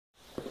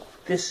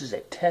This is a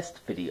test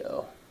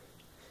video.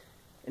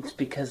 It's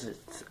because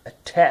it's a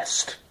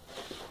test.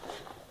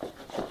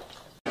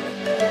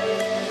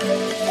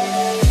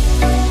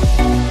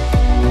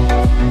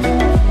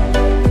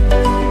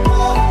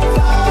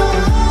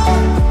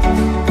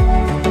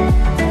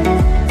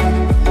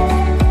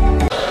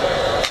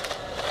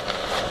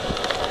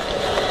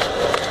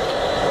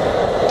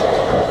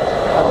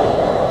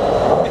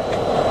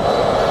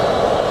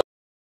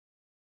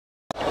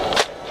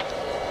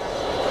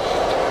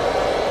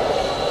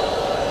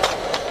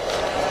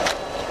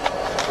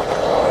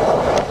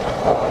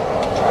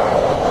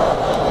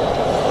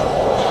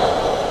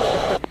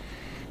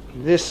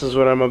 This is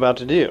what I'm about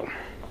to do.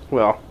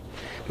 Well,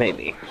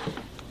 maybe.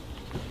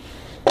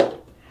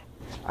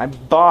 I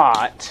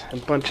bought a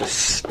bunch of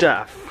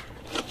stuff,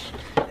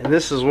 and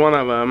this is one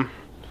of them,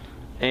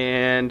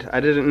 and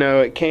I didn't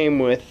know it came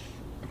with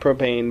a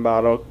propane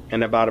bottle,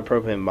 and I bought a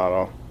propane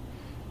bottle.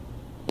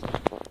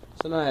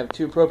 So now I have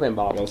 2 propane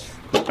bottles.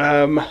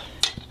 And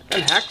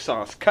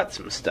Hacksaw's cut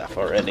some stuff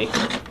already.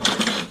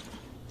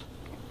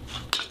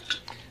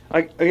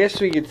 I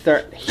guess we could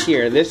start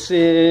here. This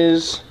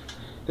is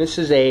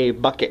a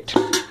bucket.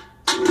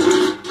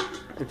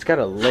 It's got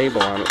a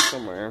label on it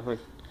somewhere.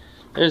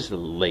 There's the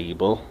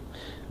label.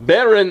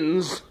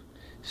 Barron's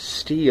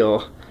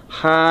Steel.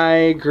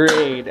 High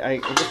grade. I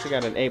guess I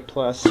got an A+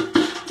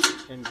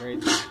 in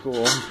grade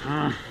school.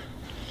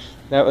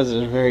 That was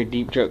a very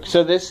deep joke.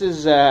 So this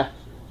is a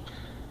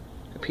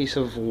piece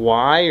of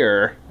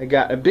wire. I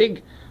got a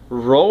big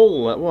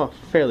roll, well,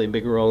 fairly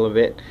big roll of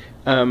it.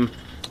 I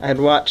had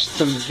watched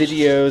some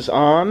videos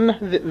on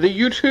the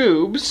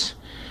YouTubes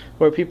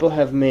where people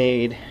have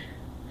made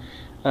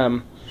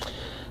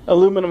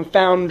aluminum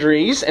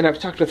foundries, and I've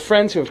talked with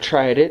friends who have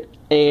tried it,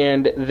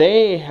 and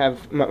they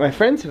have, my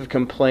friends have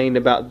complained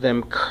about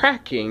them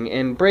cracking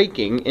and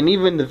breaking, and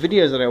even the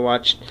videos that I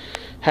watched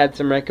had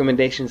some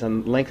recommendations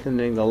on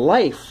lengthening the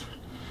life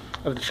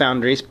of the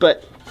foundries,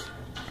 but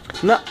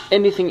not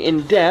anything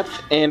in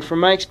depth. And from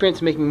my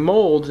experience making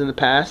molds in the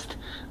past,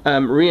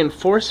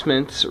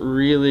 reinforcement's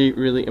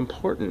really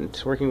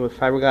important. Working with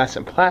fiberglass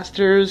and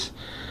plasters.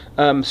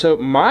 So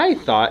my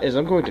thought is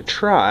I'm going to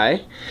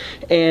try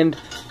and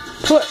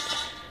put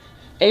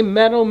a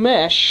metal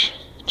mesh,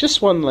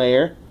 just one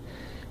layer,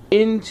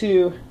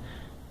 into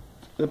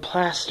the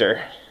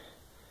plaster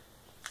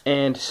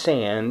and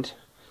sand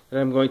that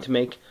I'm going to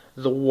make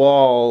the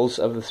walls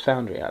of this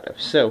foundry out of.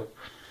 So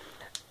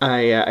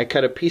I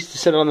cut a piece to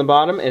sit on the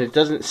bottom, and it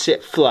doesn't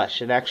sit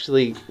flush. It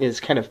actually is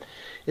kind of,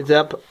 it's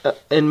up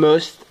in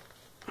most,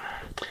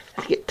 I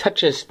think it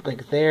touches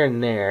like there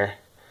and there.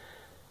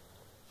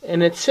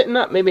 And it's sitting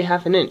up maybe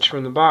 ½ an inch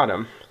from the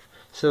bottom.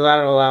 So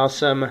that'll allow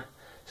some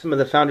of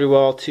the foundry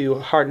wall to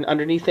harden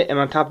underneath it and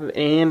on top of it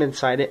and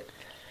inside it.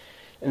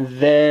 And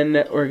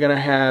then we're going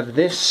to have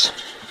this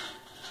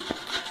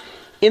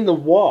in the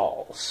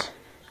walls.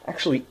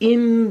 Actually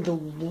in the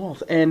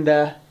walls. And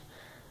the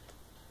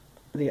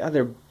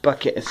other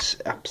bucket is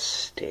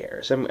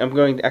upstairs. I'm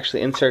going to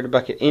actually insert a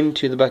bucket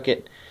into the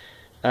bucket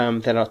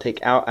that I'll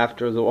take out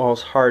after the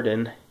walls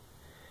harden.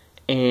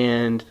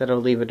 And that'll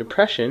leave a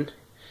depression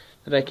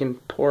that I can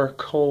pour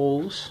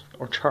coals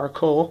or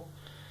charcoal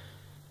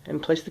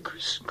and place the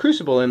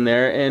crucible in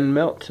there and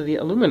melt to the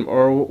aluminum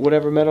or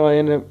whatever metal I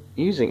end up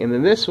using. And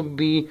then this will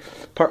be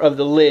part of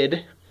the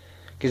lid,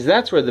 because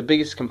that's where the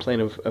biggest complaint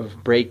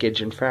of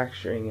breakage and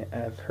fracturing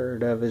I've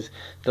heard of is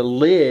the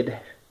lid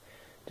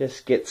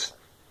just gets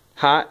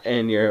hot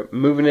and you're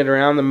moving it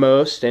around the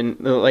most, and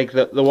like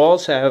the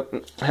walls have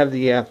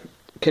the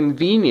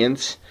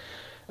convenience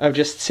of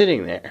just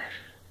sitting there,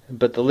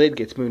 but the lid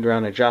gets moved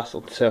around and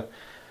jostled. So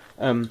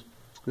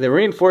the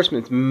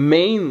reinforcement's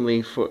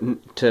mainly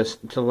to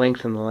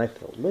lengthen the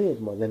life of the lid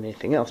more than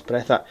anything else. But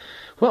I thought,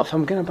 well, if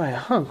I'm gonna buy a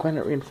hunk, why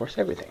not reinforce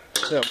everything?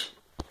 So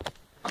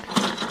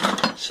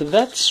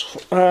that's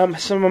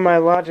some of my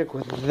logic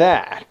with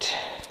that.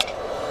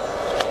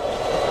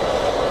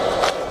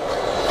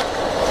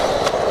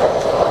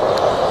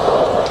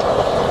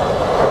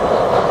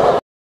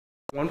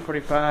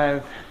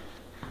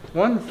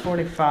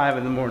 $1:45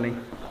 in the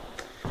morning.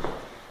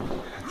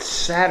 It's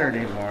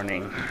Saturday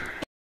morning.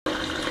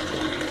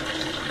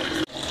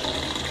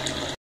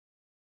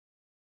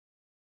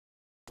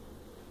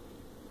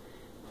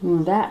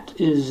 That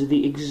is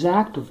the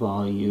exact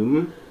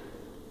volume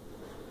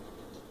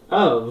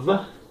of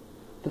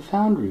the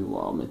foundry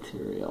wall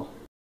material.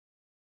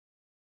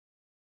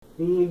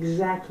 The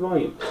exact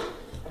volume.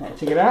 I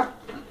take it out,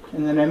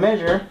 and then I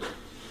measure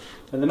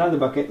with another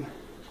bucket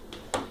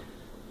how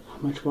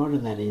much water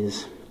that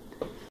is.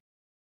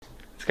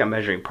 It's got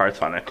measuring parts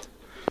on it.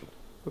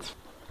 Let's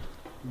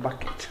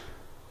bucket.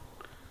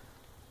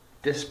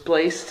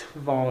 Displaced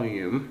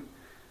volume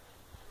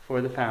for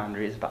the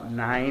foundry is about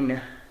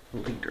 9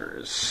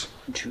 liters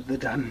to the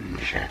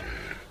dungeon.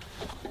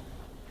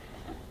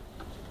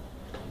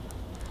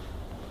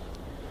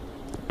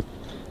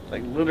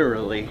 Like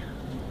literally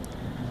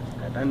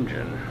a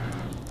dungeon.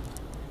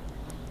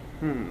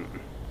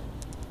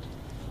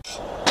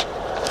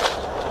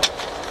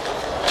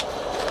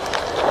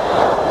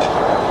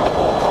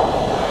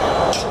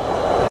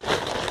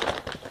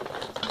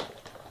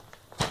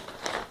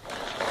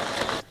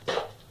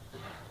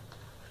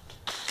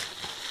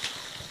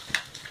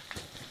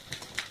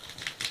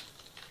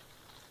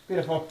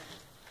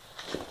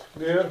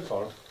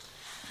 Beautiful.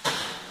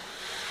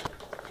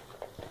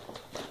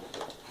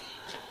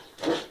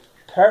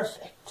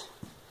 Perfect.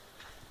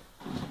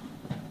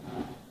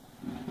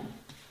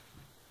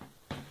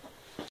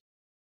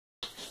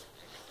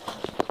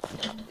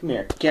 Come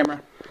here,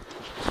 camera.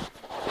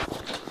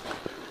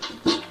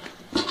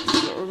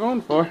 That's what we're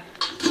going for.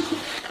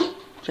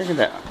 Check it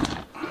out.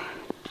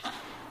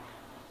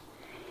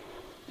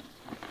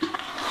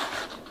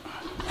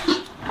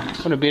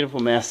 What a beautiful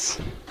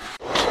mess.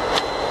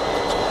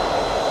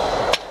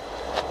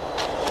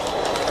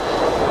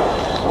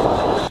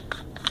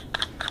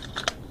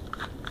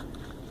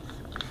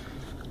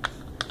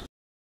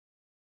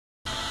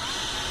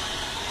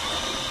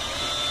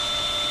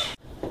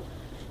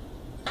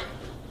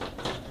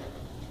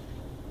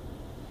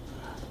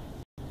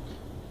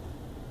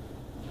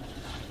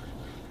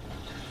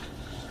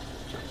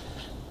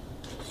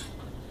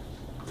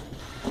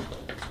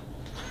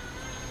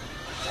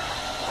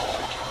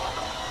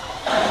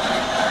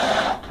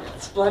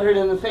 Splattered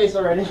in the face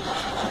already.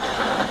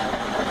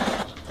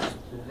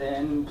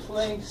 Then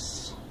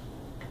place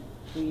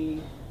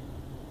the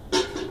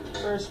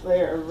first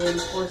layer of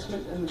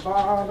reinforcement in the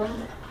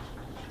bottom.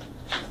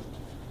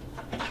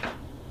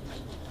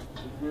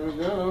 Here we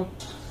go.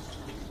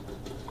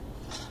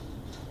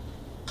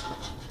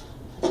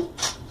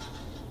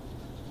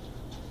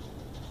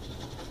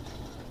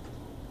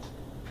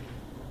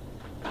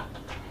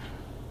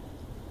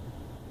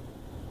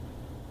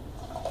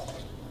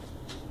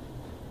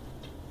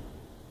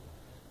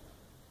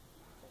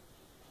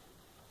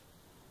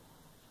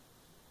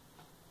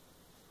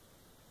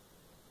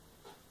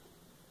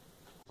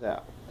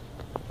 So,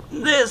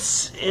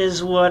 this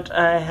is what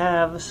I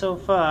have so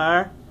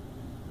far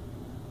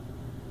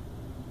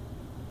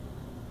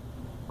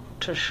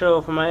to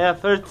show for my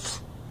efforts.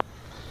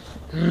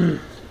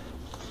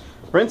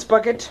 Rinse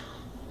bucket,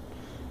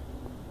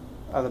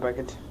 other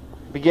bucket,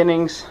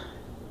 beginnings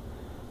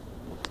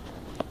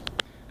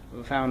of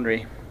a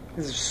Foundry.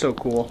 This is so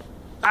cool.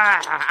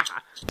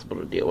 It's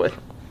able to deal with.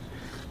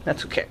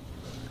 That's okay.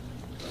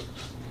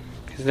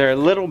 Because there are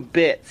little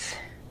bits,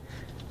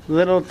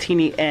 little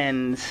teeny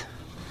ends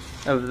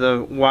of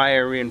the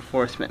wire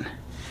reinforcement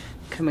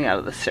coming out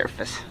of the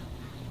surface.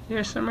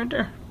 There's some right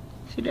there.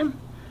 See them?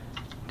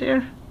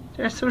 They're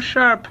so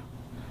sharp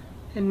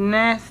and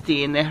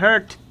nasty and they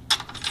hurt.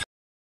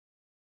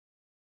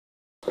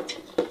 And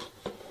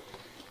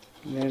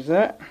there's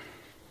that.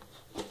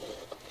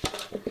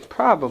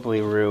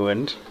 Probably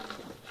ruined.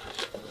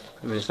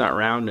 I mean, it's not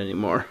round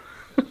anymore.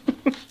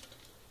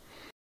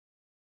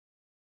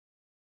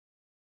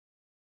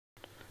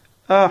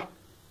 Oh.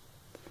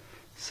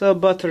 So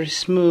buttery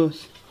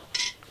smooth.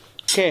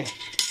 Okay.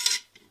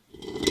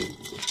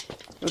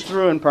 Let's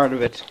ruin part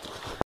of it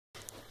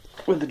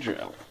with a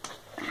drill.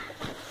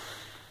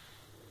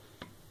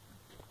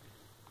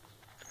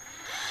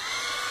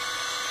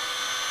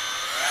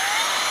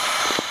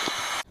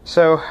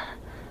 So,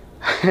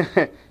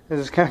 this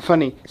is kind of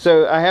funny.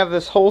 So I have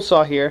this hole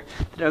saw here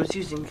that I was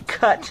using to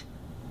cut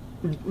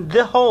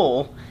the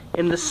hole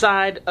in the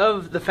side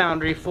of the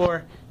Foundry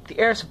for the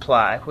air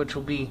supply, which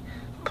will be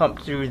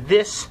pumped through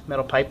this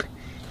metal pipe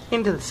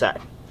into the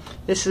side.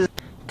 This is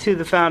to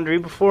the Foundry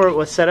before it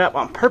was set up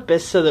on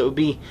purpose so that it would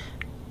be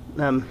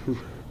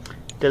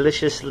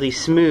deliciously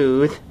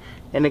smooth,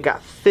 and it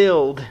got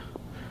filled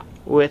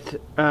with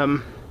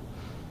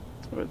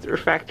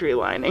refractory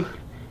lining.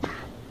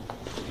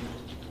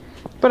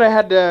 But I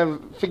had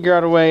to figure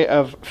out a way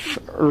of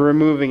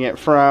removing it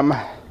from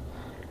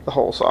the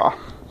hole saw.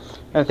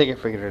 I think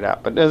I figured it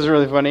out, but it was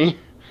really funny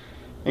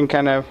and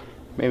kind of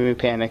made me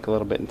panic a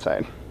little bit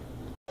inside.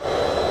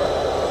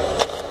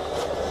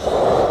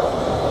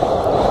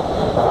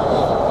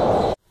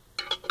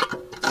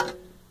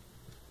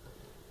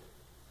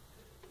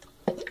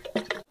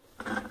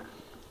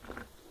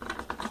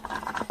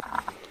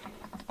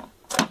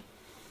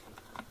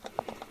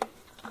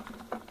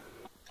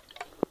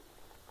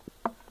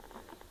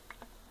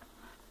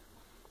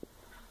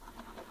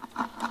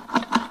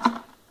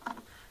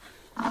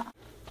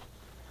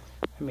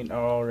 I mean,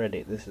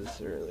 already this is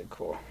really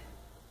cool.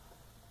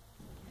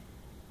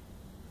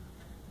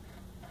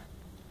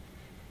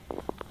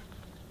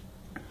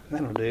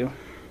 That'll do.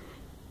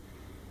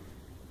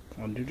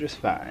 I'll do just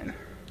fine.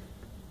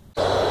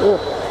 Ooh.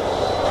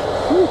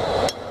 Ooh.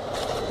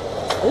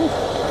 Ooh.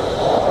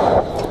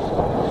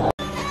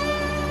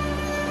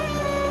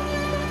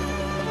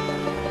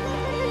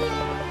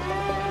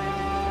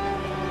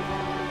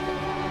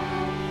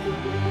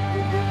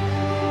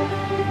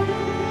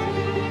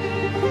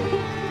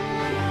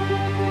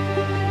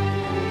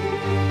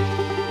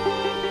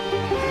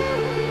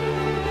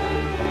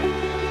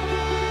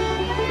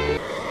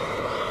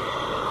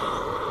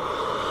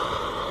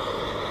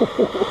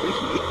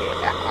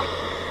 Yeah.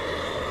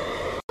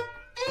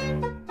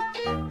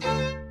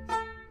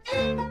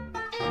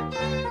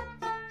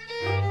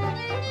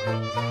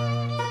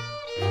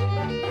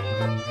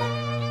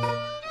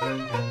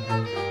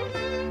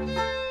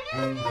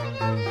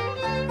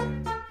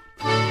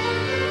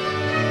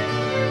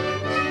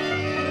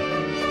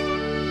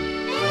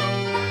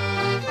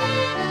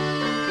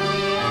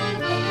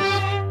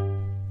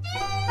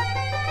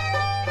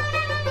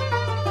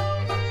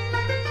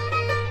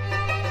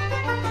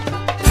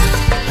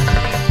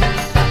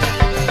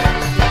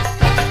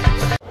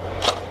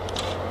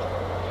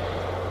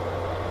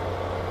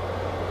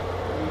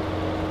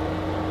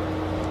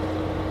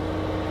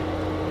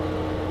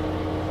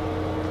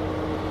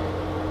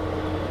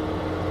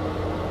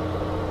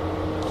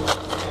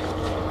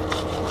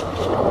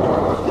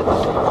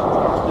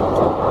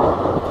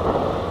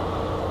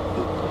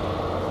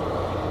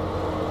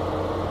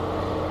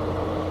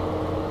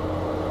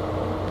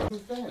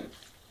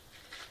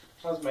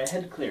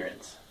 head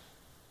clearance.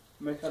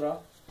 Am I cut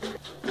off?